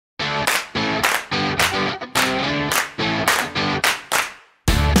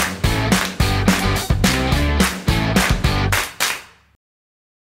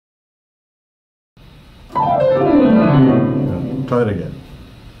try that again.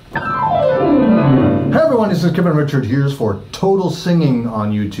 Hey everyone, this is Kevin Richard here for Total Singing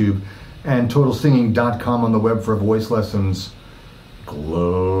on YouTube and TotalSinging.com on the web for voice lessons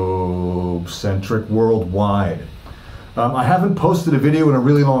globe-centric worldwide. I haven't posted a video in a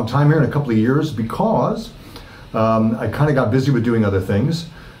really long time here, in a couple of years, because I kind of got busy with doing other things,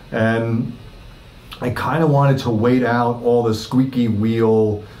 and I kind of wanted to wait out all the squeaky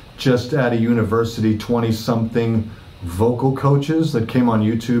wheel, just at a university 20-something vocal coaches that came on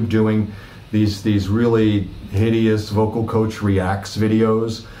YouTube doing these really hideous vocal coach reacts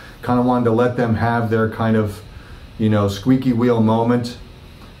videos. Kind of wanted to let them have their kind of, you know, squeaky wheel moment,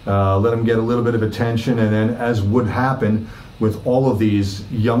 let them get a little bit of attention, and then, as would happen with all of these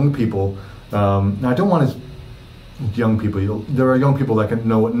young people, now I don't want to, young people, there are young people that can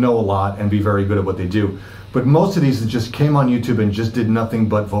know a lot and be very good at what they do, but most of these that just came on YouTube and just did nothing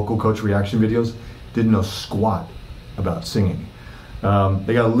but vocal coach reaction videos didn't know squat about singing.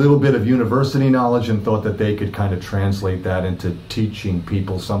 They got a little bit of university knowledge and thought that they could kind of translate that into teaching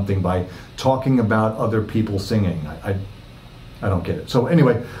people something by talking about other people singing. I don't get it. So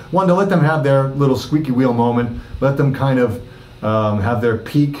anyway, wanted to let them have their little squeaky wheel moment, let them kind of have their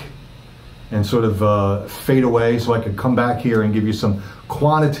peak and sort of fade away, so I could come back here and give you some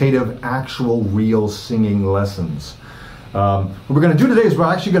quantitative, actual, real singing lessons. What we're going to do today is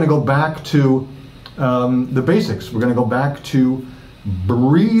we're actually going to go back to the basics. We're going to go back to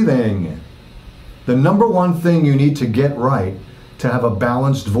breathing. The number one thing you need to get right to have a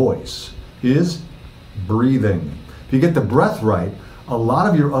balanced voice is breathing. If you get the breath right, a lot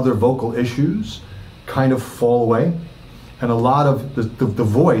of your other vocal issues kind of fall away, and a lot of the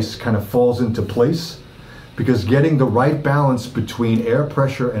voice kind of falls into place, because getting the right balance between air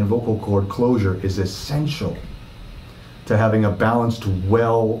pressure and vocal cord closure is essential to having a balanced,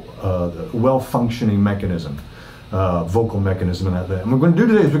 well-functioning mechanism, vocal mechanism. And what we're going to do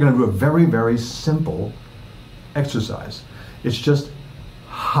today is we're going to do a very, very simple exercise. It's just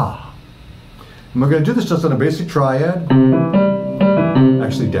ha. And we're going to do this just on a basic triad,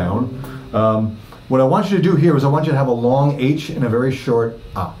 actually down. What I want you to do here is I want you to have a long H and a very short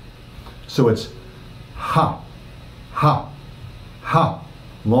ah. So it's ha, ha, ha.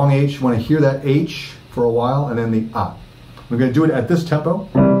 Long H, you want to hear that H for a while, and then the ah. We're going to do it at this tempo.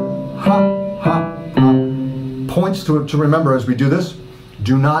 Ha, ha, ha. Points to remember as we do this: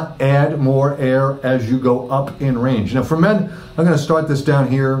 do not add more air as you go up in range. Now for men, I'm going to start this down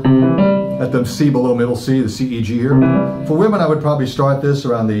here at the C below middle C, the C, E, G here. For women, I would probably start this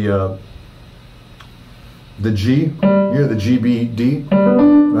around the G, here, the G, B, D,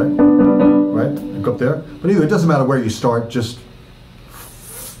 right, go up there. But either, it doesn't matter where you start, just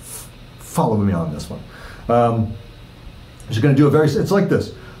follow me on this one. You're going to do it's like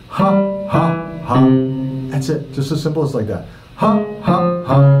this. Ha, ha, ha. That's it, just as simple as like that. Ha, ha,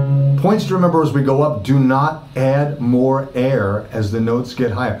 ha. Points to remember as we go up: do not add more air as the notes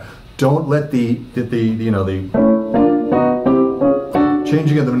get higher. Don't let the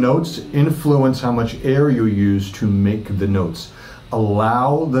changing of the notes influence how much air you use to make the notes.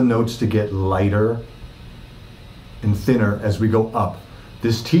 Allow the notes to get lighter and thinner as we go up.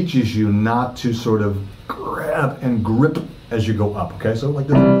 This teaches you not to sort of grab and grip as you go up, okay? So like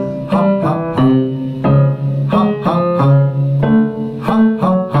this. Ha, ha, ha. Ha, ha, ha. Ha,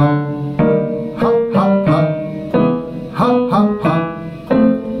 ha, ha. Ha, ha, ha. Ha, ha, ha.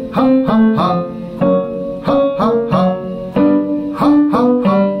 Ha, ha, ha. Ha, ha, ha. Ha,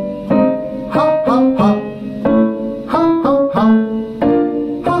 ha, ha. Ha, ha, ha. Ha,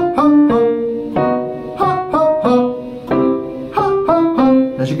 ha, ha. Ha, ha, ha.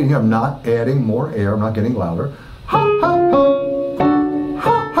 As you can hear, I'm not adding more air, I'm not getting louder. Ha, ha, ha.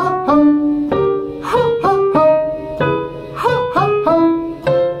 Ha, ha, ha. Ha, ha, ha. Ha, ha, ha. Ha, ha,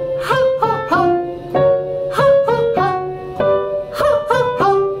 ha. Ha, ha, ha. Ha, ha,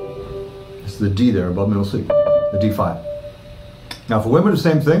 ha. It's the D there above middle C, the D5. Now for women, the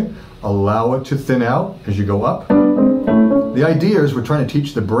same thing. Allow it to thin out as you go up. The idea is we're trying to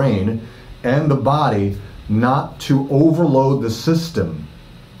teach the brain and the body not to overload the system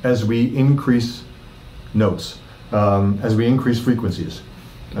as we increase notes, as we increase frequencies,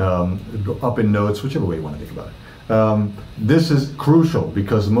 go up in notes, whichever way you want to think about it. This is crucial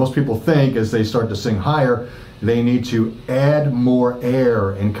because most people think as they start to sing higher, they need to add more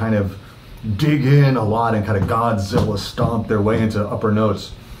air and kind of dig in a lot and kind of Godzilla stomp their way into upper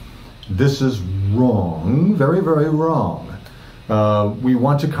notes. This is wrong, very, very wrong. We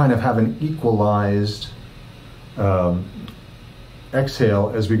want to kind of have an equalized exhale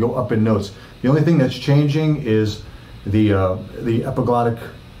as we go up in notes. The only thing that's changing is the epiglottic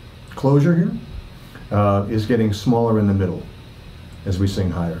closure here is getting smaller in the middle. as we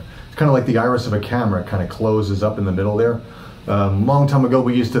sing higher. It's kind of like the iris of a camera kind of closes up in the middle there. Long time ago,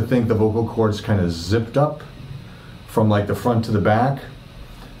 we used to think the vocal cords kind of zipped up from like the front to the back.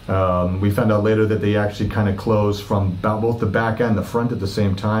 We found out later that they actually kind of close from both the back and the front at the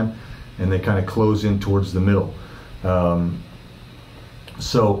same time, and they kind of close in towards the middle.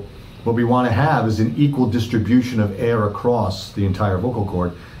 So what we want to have is an equal distribution of air across the entire vocal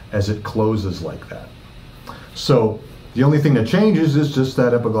cord as it closes like that. So the only thing that changes is just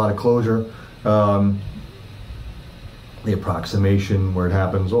that epiglottic closure, the approximation where it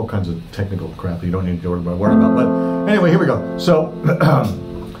happens, all kinds of technical crap that you don't need to worry about. But anyway, here we go. So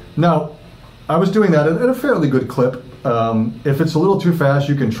now I was doing that at a fairly good clip. If it's a little too fast,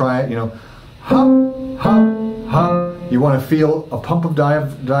 you can try it, you know, hum, hum, hum. You want to feel a pump of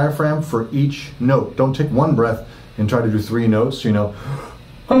diaphragm for each note. Don't take one breath and try to do 3 notes, you know.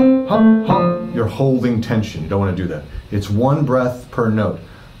 Hum, hum, hum. You're holding tension. You don't want to do that. It's 1 breath per note.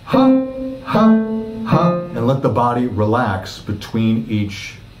 Hum, hum, hum. And let the body relax between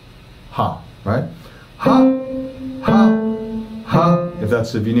each ha, right? Ha, ha, ha.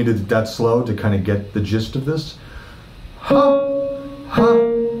 If you needed it that slow to kind of get the gist of this. Ha, ha,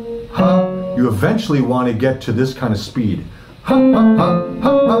 ha. You eventually want to get to this kind of speed. Ha, ha, ha,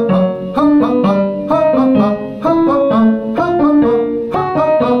 ha, ha, ha, ha, ha, ha, ha, ha.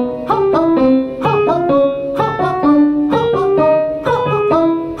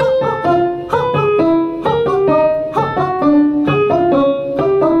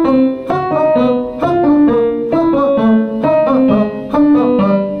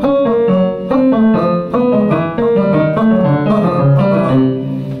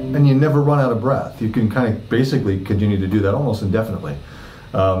 You can kind of basically continue to do that almost indefinitely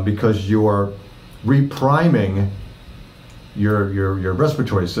because you're repriming your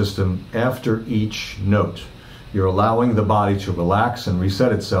respiratory system after each note. You're allowing the body to relax and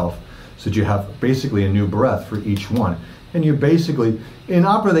reset itself so that you have basically a new breath for each one. And you basically, in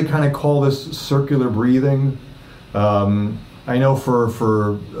opera they kind of call this circular breathing. I know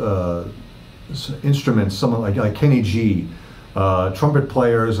for instruments, someone like Kenny G, trumpet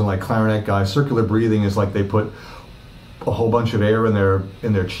players and like clarinet guys, circular breathing is like they put a whole bunch of air in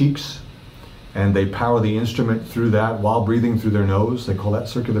their cheeks and they power the instrument through that while breathing through their nose. They call that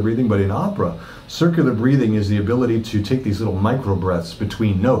circular breathing. But in opera, circular breathing is the ability to take these little micro breaths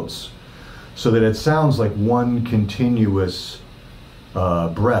between notes so that it sounds like one continuous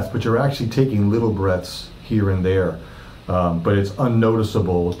breath, but you're actually taking little breaths here and there, but it's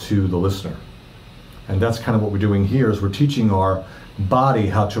unnoticeable to the listener. And that's kind of what we're doing here, is we're teaching our body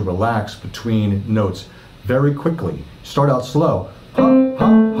how to relax between notes very quickly. Start out slow, hum,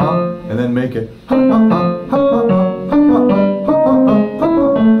 hum, hum, and then make it hum, hum, hum, hum, hum, hum, hum.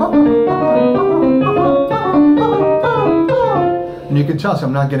 And you can tell, so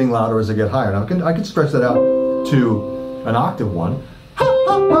I'm not getting louder as I get higher. Now I can stretch that out to an octave one.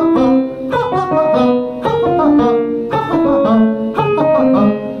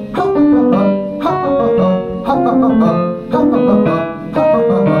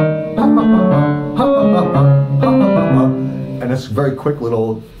 And it's very quick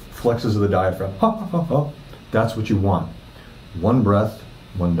little flexes of the diaphragm. That's what you want. 1 breath,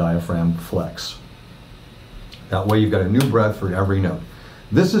 1 diaphragm flex. That way you've got a new breath for every note.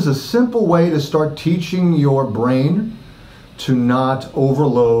 This is a simple way to start teaching your brain to not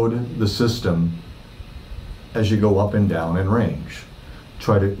overload the system as you go up and down in range.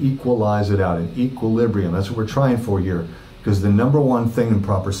 Try to equalize it out, in equilibrium. That's what we're trying for here, because the #1 thing in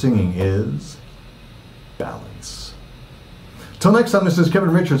proper singing is balance. Till next time, this is Kevin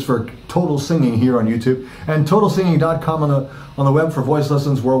Richards for Total Singing here on YouTube and TotalSinging.com on the web for voice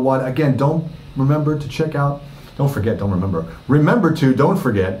lessons worldwide. Again, don't forget to check out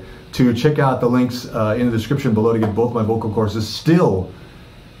the links in the description below to get both my vocal courses, still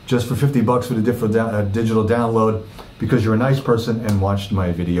just for $50 for the digital download, because you're a nice person and watched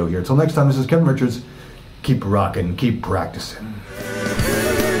my video here. Till next time, this is Kevin Richards. Keep rocking, keep practicing.